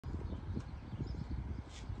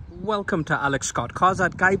Welcome to Alex Scott Cars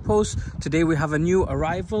at Guidepost. Today we have a new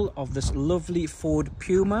arrival of this lovely Ford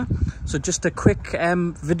Puma. So just a quick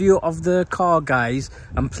video of the car, guys,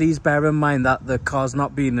 and please bear in mind that the car's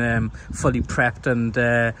not been fully prepped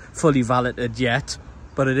and fully valeted yet,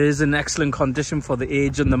 but it is in excellent condition for the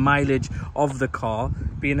age and the mileage of the car,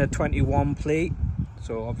 being a 21 plate,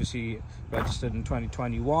 so obviously registered in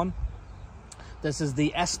 2021. This is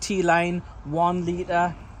the ST line 1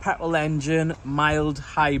 litre petrol engine mild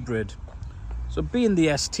hybrid. So being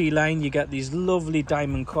the ST line, you get these lovely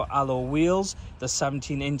diamond cut alloy wheels. They're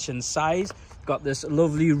 17-inch in size. Got this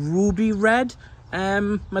lovely ruby red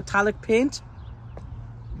metallic paint.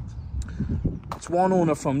 It's one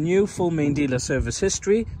owner from new, full main dealer service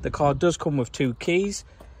history. The car does come with 2 keys.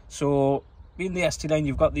 So being the ST line,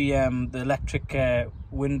 you've got the electric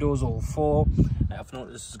windows, all 4. I've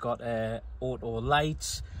noticed it's got auto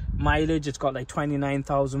lights. Mileage, it's got like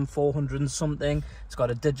 29,400 and something. It's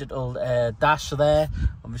got a digital dash there,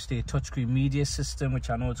 obviously a touchscreen media system, which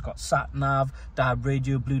I know it's got sat nav, DAB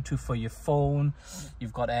radio, Bluetooth for your phone.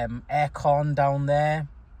 You've got aircon down there.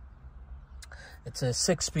 It's a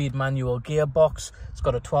 6-speed manual gearbox. It's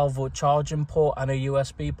got a 12-volt charging port and a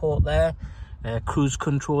USB port there. Cruise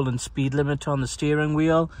control and speed limiter on the steering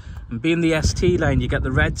wheel. And being the ST line, you get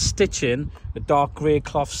the red stitching, the dark grey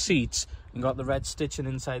cloth seats, and got the red stitching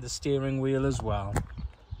inside the steering wheel as well.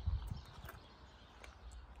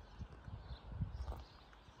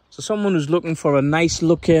 So someone who's looking for a nice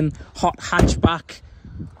looking hot hatchback,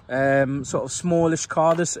 sort of smallish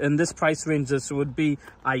car, in this price range, this would be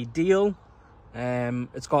ideal.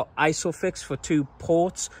 It's got ISOFIX for 2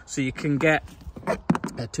 ports, so you can get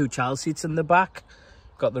 2 child seats in the back.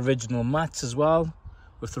 Got the original mats as well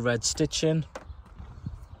with the red stitching.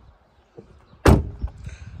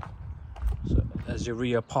 So there's your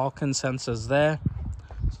rear parking sensors there.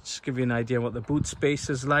 Just give you an idea what the boot space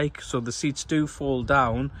is like. So the seats do fold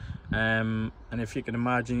down, and if you can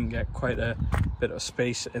imagine, you can get quite a bit of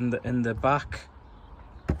space in the back.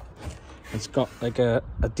 It's got like a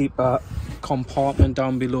deeper compartment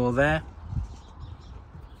down below there.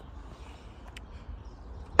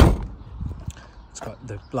 It's got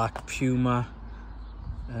the black Puma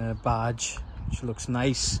badge, which looks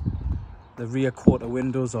nice. The rear quarter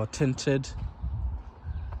windows are tinted.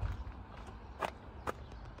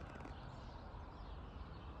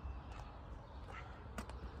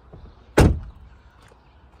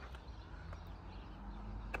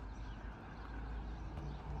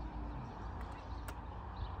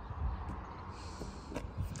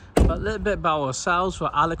 A little bit about ourselves. We're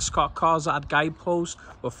Alex Scott Cars at Guidepost.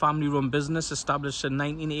 We're a family-run business established in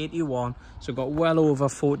 1981, so we've got well over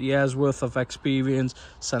 40 years worth of experience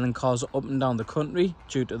selling cars up and down the country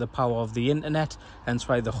due to the power of the internet, hence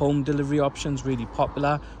why the home delivery option is really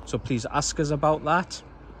popular. So please ask us about that.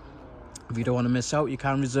 If you don't want to miss out, you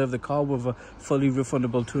can reserve the car with a fully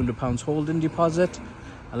refundable £200 holding deposit.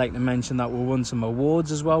 I'd like to mention that we won some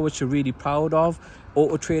awards as well, which we're really proud of.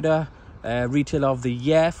 Auto Trader Retailer of the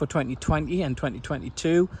Year for 2020 and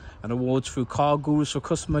 2022, and awards through Car Gurus for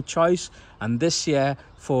Customer Choice, and this year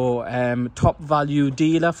for Top Value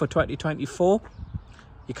Dealer for 2024.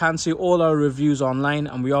 You can see all our reviews online,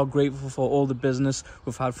 and we are grateful for all the business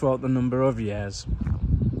we've had throughout the number of years.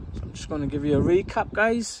 So I'm just going to give you a recap,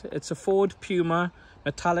 guys. It's a Ford Puma,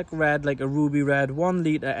 metallic red, like a ruby red, 1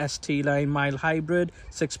 litre ST line mild hybrid,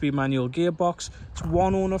 6-speed manual gearbox. It's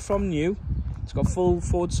one owner from new. It's got full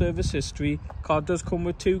Ford service history. Car does come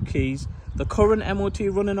with 2 keys. The current MOT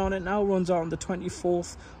running on it now runs out on the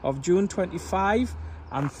 24th of June 25,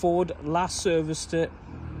 and Ford last serviced it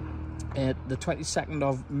at the 22nd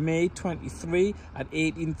of May 23 at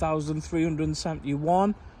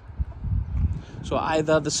 18,371. So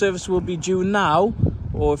either the service will be due now,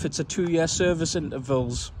 or if it's a 2-year service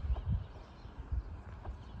intervals.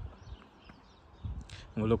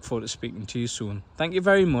 And we'll look forward to speaking to you soon. Thank you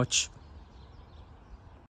very much.